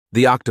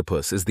The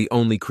octopus is the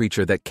only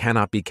creature that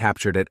cannot be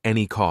captured at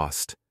any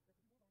cost.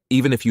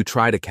 Even if you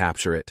try to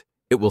capture it,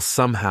 it will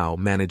somehow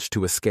manage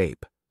to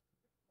escape.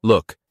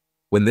 Look,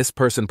 when this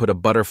person put a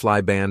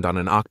butterfly band on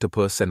an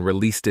octopus and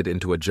released it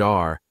into a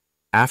jar,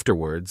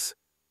 afterwards,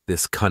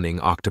 this cunning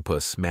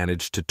octopus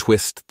managed to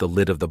twist the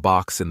lid of the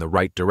box in the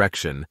right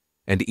direction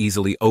and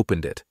easily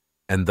opened it,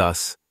 and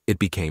thus it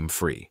became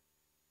free.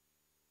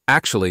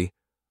 Actually,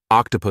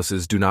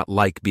 octopuses do not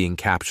like being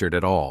captured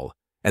at all,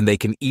 and they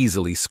can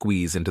easily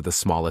squeeze into the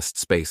smallest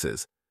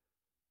spaces.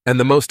 And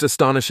the most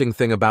astonishing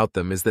thing about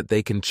them is that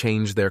they can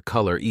change their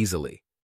color easily.